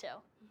like it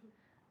too.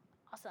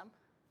 Awesome.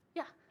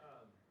 Yeah.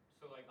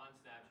 So like on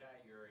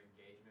Snapchat, your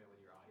engagement with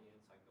your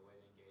audience, like the way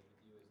they engage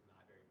with you is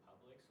not very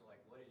public. So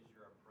like what is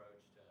your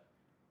approach to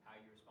how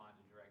you respond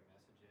to direct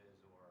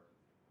messages or,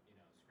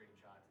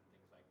 screenshots and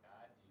things like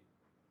that?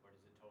 Or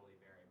does it totally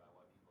vary by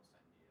what people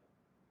send you?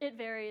 It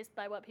varies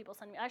by what people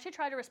send me. I actually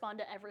try to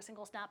respond to every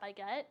single snap I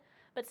get,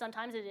 but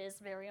sometimes it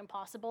is very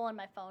impossible and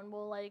my phone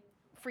will like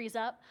freeze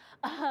up.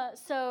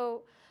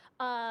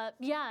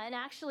 Yeah, and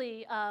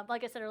actually,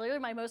 like I said earlier,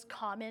 my most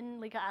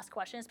commonly asked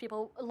question is a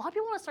lot of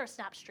people want to start a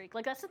Snap streak.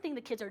 Like that's the thing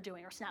the kids are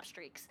doing, are Snap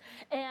streaks.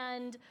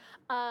 And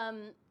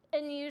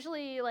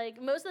usually,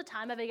 like most of the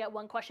time, if I get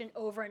one question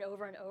over and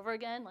over and over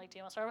again, like, do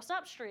you want to start a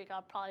Snap streak? I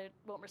probably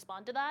won't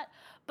respond to that.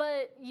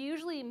 But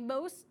usually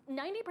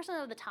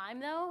 90% of the time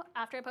though,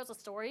 after I post a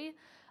story,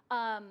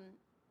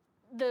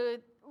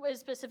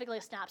 specifically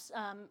a Snap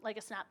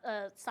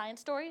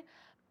science story,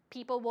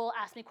 people will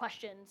ask me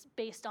questions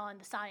based on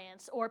the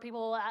science, or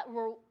people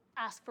will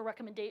ask for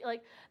recommendation.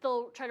 Like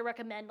they'll try to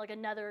recommend like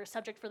another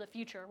subject for the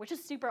future, which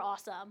is super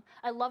awesome.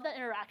 I love that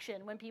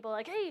interaction when people are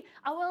like, hey,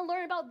 I want to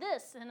learn about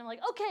this, and I'm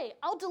like, okay,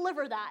 I'll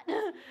deliver that.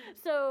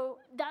 So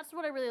that's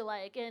what I really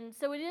like. And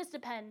so it does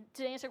depend.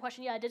 To answer your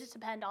question, yeah, it does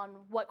depend on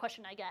what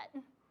question I get.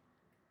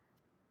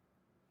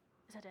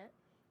 Is that it?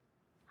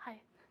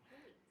 Hi.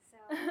 Hey, so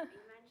you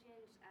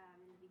mentioned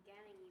in the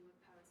beginning you would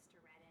post to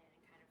Reddit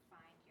and kind of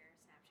find your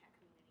Snapchat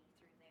community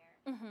through there.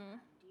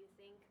 Do you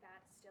think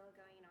that's still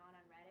going on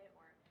Reddit,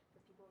 or for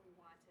people who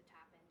want to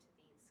tap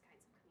into these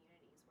kinds of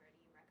communities, where do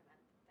you recommend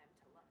them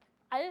to look?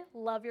 I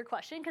love your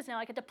question, because now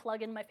I get to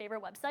plug in my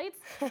favorite websites.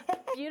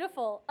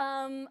 Beautiful.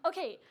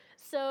 Okay,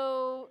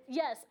 so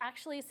yes,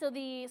 actually, so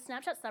the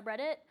Snapchat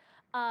subreddit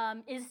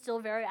is still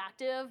very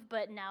active,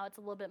 but now it's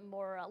a little bit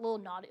more, a little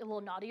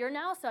naughtier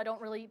now, so I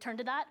don't really turn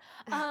to that.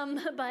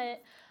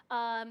 But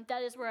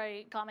That is where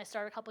I got my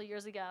start a couple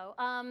years ago.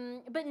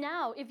 But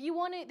now, if you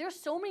want to, there's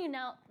so many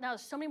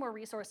there's so many more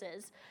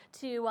resources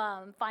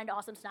to find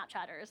awesome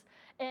Snapchatters.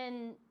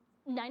 And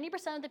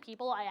 90% of the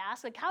people I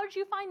ask, like, how did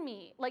you find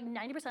me? Like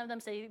 90% of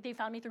them say they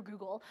found me through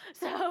Google.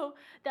 So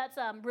that's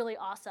really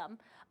awesome.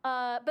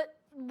 But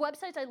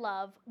websites I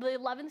love, the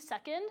 11th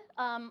Second,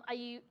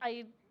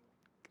 I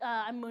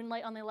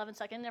moonlight on the 11th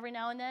Second every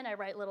now and then. I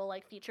write little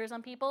like features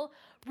on people.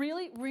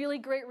 Really, really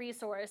great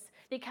resource.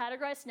 They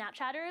categorize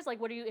Snapchatters,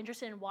 like what are you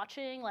interested in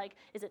watching? Like,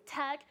 is it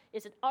tech?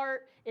 Is it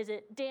art? Is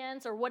it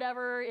dance or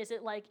whatever? Is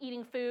it like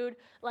eating food?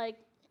 Like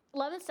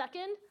 11th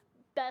Second,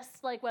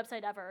 best like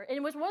website ever. And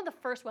it was one of the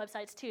first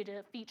websites too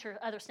to feature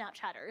other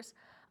Snapchatters.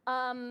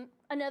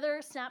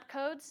 Another Snap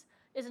Codes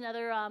is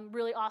another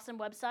really awesome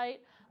website.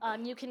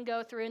 You can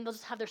go through and they'll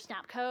just have their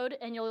Snap code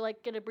and you'll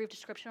like get a brief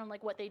description on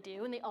like what they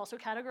do, and they also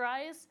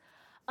categorize.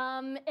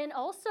 And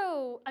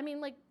also, I mean,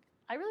 like,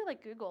 I really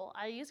like Google.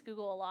 I use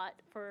Google a lot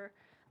for,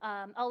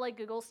 I'll like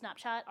Google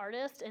Snapchat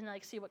artist and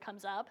like see what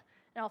comes up,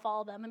 and I'll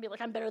follow them and be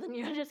like, I'm better than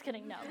you. Just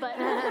kidding, no, but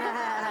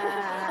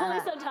only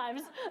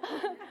sometimes.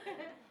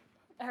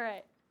 All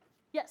right,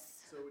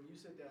 yes? So when you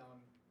sit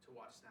down to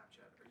watch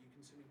Snapchat, are you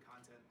consuming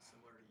content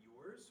similar to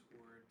yours,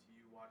 or do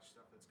you watch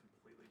stuff that's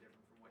completely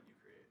different from what you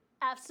create?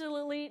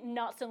 Absolutely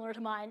not similar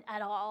to mine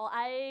at all.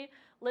 I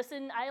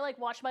like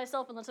watch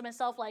myself and listen to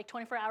myself like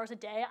 24 hours a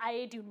day.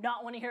 I do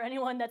not want to hear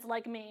anyone that's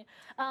like me.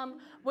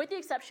 With the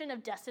exception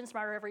of Destin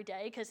Smarter Every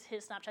Day, because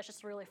his Snapchat's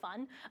just really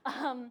fun.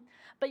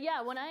 But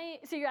yeah,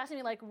 so you're asking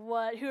me like who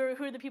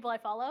are the people I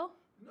follow?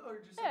 No, or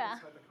just Yeah.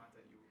 like the type of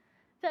content you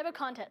Type of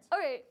content.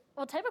 Okay,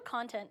 well, type of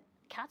content.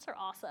 Cats are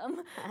awesome.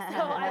 So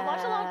I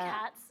watch a lot of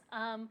cats.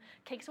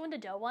 Cakes One to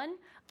Dough One.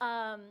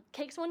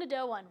 Cakes One to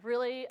Dough One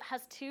really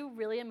has two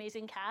really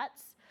amazing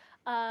cats.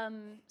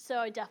 So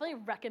I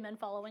definitely recommend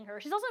following her.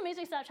 She's also an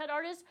amazing Snapchat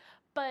artist,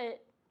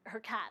 but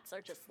her cats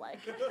are just like,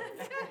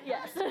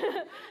 yes,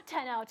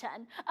 10 out of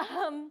 10.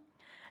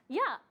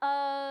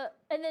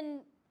 And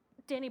then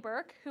Danny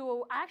Burke,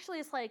 who actually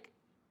is like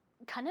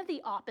kind of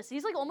the opposite.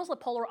 He's like almost the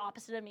polar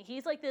opposite of me.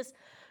 He's like this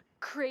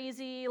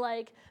crazy,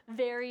 like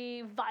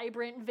very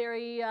vibrant,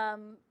 very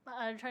I'm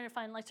trying to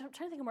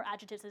think of more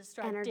adjectives to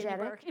describe Danny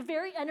Burke.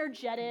 Very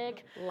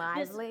energetic.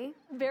 Lively.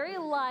 Very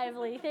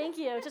lively. Thank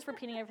you. Just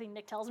repeating everything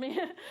Nick tells me.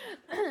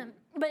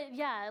 But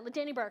yeah,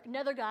 Danny Burke,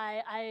 another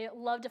guy I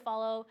love to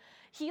follow.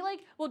 He like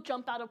will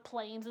jump out of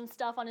planes and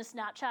stuff on his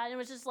Snapchat, and it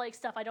was just like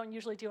stuff I don't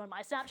usually do on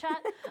my Snapchat.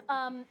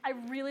 I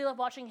really love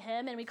watching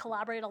him, and we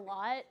collaborate a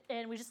lot,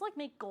 and we just like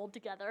make gold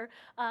together.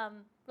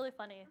 Really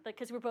funny,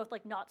 because we're both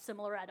like not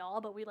similar at all,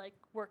 but we like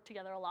work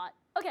together a lot.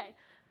 Okay.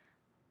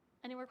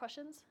 Any more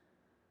questions?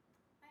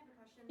 I have a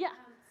question. Yeah.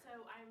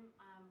 So I'm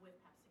with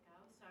PepsiCo,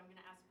 so I'm going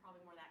to ask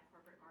probably more that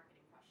corporate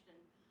marketing question.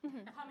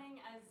 Mm-hmm.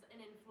 Coming as an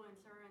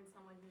influencer and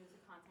someone who's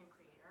a content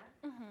creator,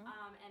 Mm-hmm.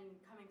 and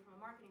coming from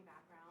a marketing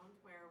background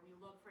where we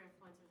look for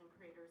influencers and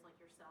creators like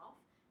yourself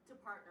to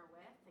partner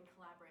with and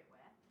collaborate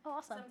with. Oh,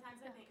 awesome.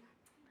 Sometimes I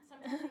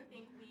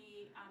think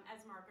we,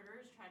 as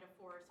marketers, try to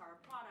force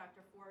our product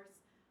or force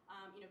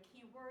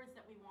keywords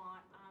that we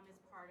want as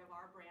part of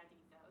our brand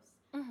ethos.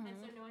 Mm-hmm. And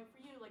so knowing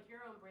for you, like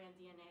your own brand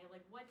DNA,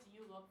 like what do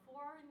you look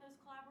for in those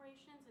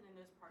collaborations and in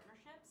those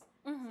partnerships?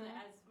 Mm-hmm. So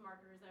that as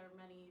marketers, there are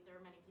many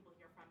people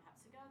here from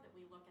PepsiCo that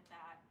we look at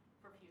that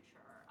for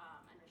future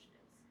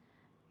initiatives.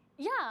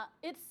 Yeah,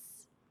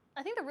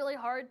 I think the really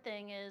hard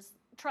thing is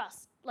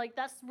trust. Like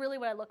that's really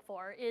what I look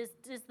for is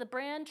does the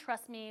brand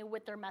trust me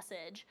with their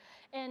message?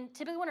 And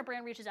typically when a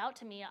brand reaches out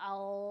to me,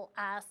 I'll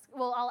ask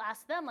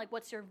them like,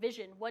 what's your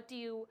vision? What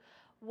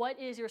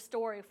is your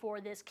story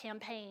for this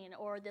campaign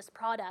or this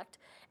product?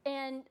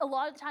 And a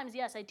lot of times,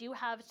 yes, I do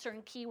have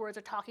certain keywords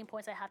or talking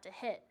points I have to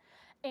hit.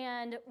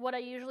 And what I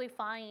usually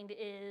find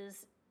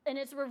is, and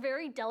it's a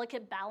very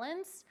delicate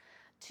balance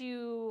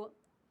to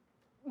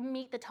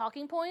meet the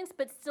talking points,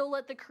 but still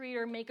let the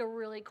creator make a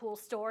really cool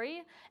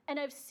story. And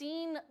I've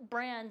seen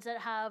brands that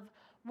have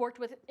worked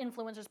with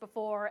influencers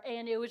before,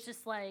 and it was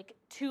just like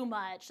too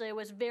much. It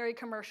was very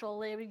commercial.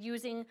 They were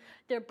using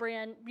the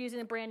brand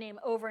name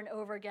over and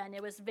over again.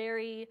 It was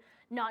very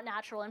not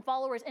natural. And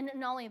followers, and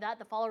not only that,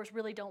 the followers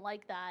really don't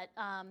like that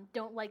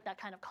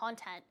kind of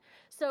content.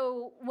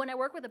 So when I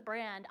work with a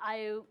brand,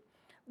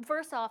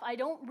 first off, I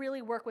don't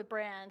really work with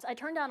brands. I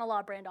turn down a lot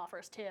of brand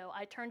offers too.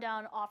 I turn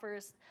down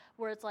offers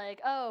where it's like,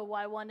 oh,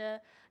 well,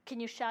 can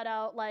you shout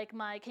out my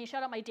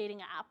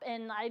dating app?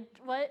 And I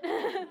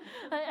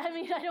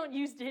mean, I don't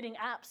use dating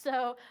apps,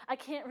 so I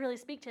can't really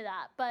speak to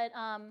that. But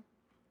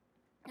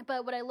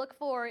what I look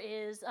for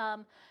is,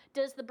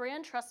 does the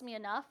brand trust me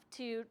enough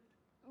to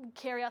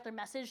carry out their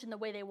message in the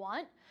way they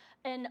want?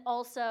 And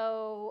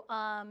also,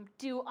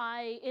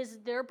 is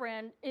your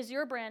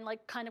brand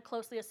like kind of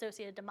closely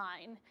associated to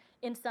mine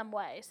in some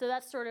way? So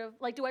that's sort of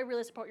like, do I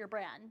really support your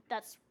brand?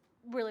 That's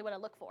really what I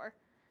look for.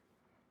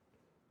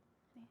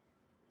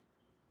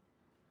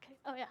 Okay.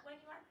 Oh yeah. When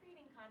you are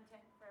creating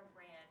content for a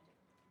brand,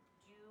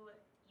 do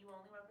you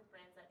only work with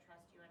brands that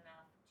trust you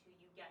enough to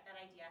you get that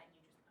idea and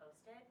you just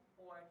post it,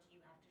 or do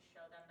you have to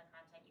show them the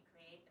content you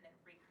create and then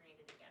recreate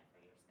it again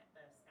for your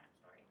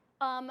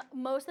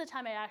Most of the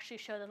time, I actually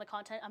show them the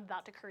content I'm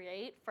about to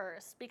create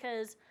first,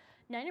 because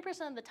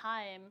 90% of the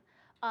time,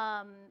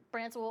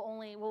 brands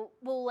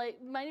will like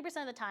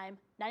 90% of the time,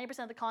 90%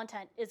 of the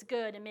content is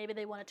good, and maybe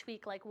they want to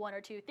tweak like 1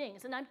 or 2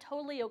 things, and I'm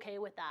totally okay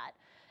with that.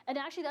 And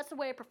actually, that's the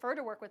way I prefer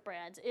to work with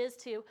brands, is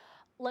to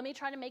let me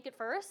try to make it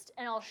first,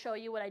 and I'll show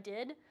you what I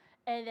did,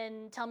 and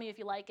then tell me if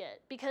you like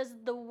it. Because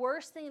the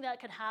worst thing that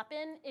could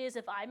happen is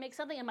if I make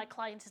something and my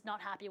client is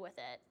not happy with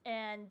it,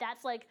 and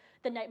that's like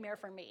the nightmare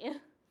for me.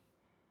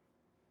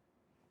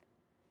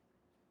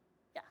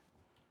 Yeah.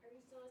 Are you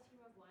still a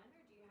team of one,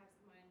 or do you have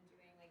someone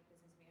doing like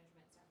business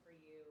management stuff for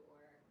you, or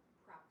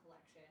prop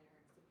collection,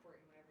 or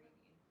supporting whatever you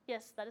need?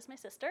 Yes, that is my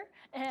sister,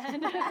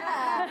 and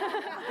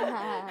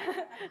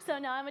so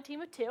now I'm a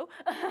team of 2.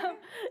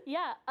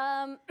 Yeah,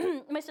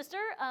 my sister,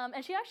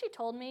 and she actually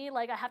told me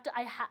like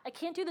I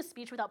can't do the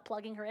speech without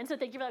plugging her in. So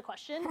thank you for that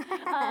question.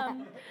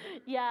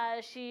 Yeah,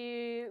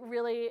 she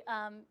really,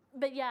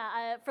 but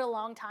yeah, for a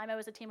long time I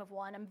was a team of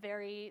 1. I'm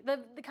very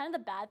the kind of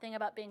the bad thing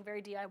about being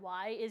very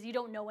DIY is you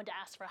don't know when to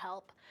ask for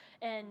help,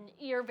 and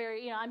you're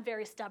very I'm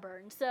very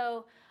stubborn.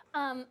 So.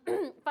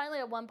 Finally,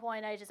 at one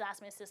point, I just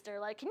asked my sister,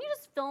 like, can you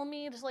just film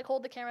me, just like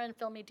hold the camera and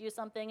film me do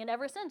something? And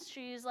ever since,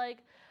 she's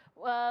like,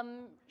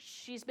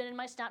 she's been in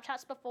my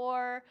Snapchats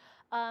before.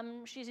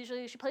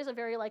 She plays a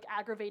very like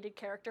aggravated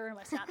character in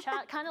my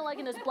Snapchat, kind of like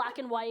in those black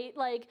and white,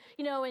 like,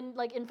 in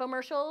like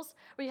infomercials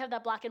where you have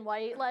that black and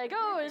white, like,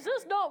 oh, is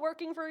this not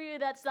working for you?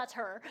 That's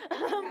her.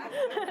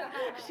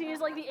 She's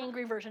like the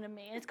angry version of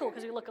me. And it's cool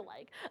because we look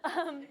alike.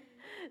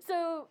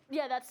 So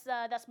yeah,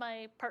 that's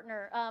my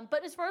partner.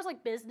 But as far as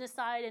like business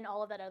side and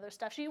all of that other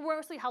stuff, she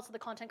mostly helps with the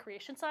content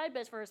creation side. But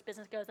as far as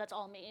business goes, that's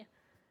all me.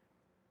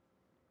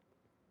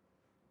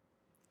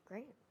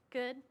 Great.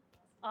 Good.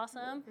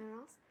 Awesome. Anyone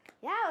else?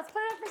 Yeah, let's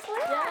put it up for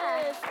Salliasnap.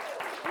 Yes.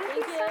 Thank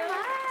you so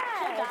much.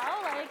 Should I bow?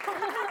 Like.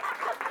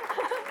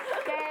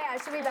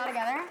 Okay, should we bow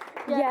together?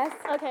 Yes.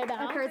 Okay,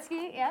 bow. A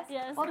curtsy, yes?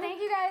 Yes. Well, thank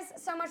you guys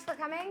so much for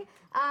coming.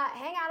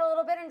 Hang out a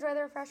little bit, enjoy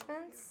the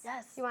refreshments.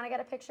 Yes. You want to get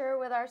a picture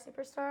with our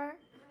superstar?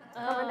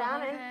 Come on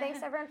down, and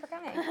thanks everyone for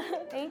coming.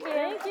 Thank you.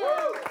 Thank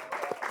you.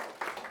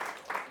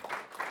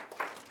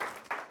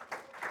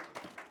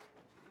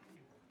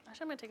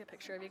 Actually, I'm gonna take a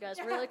picture of you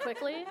guys really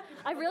quickly.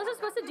 I realized I was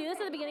supposed to do this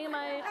at the beginning of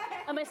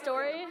my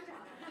story.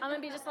 I'm gonna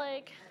be just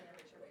like,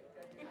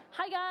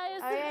 hi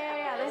guys. Oh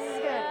yeah, this is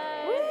good.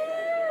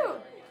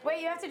 Woo!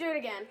 Wait, you have to do it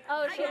again.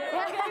 Oh shit. Okay.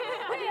 Wait,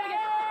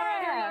 okay. All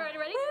right, here we go.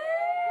 Ready?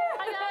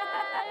 Hi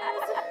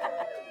guys.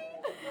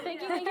 Thank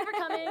you for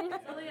coming. I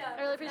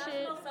really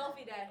appreciate it.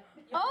 Selfie day.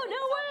 Oh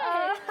no way.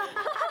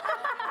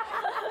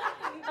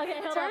 Okay,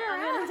 hold on. Turn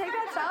around and take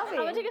that selfie.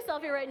 I'm gonna take a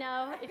selfie right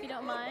now, if you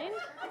don't mind.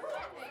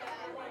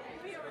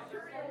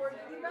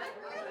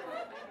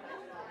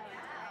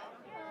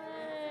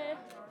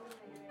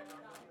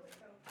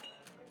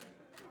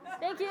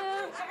 Thank you.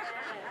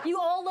 You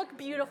all look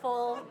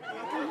beautiful.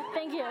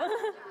 Thank you.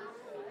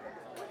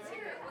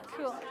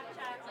 Cool.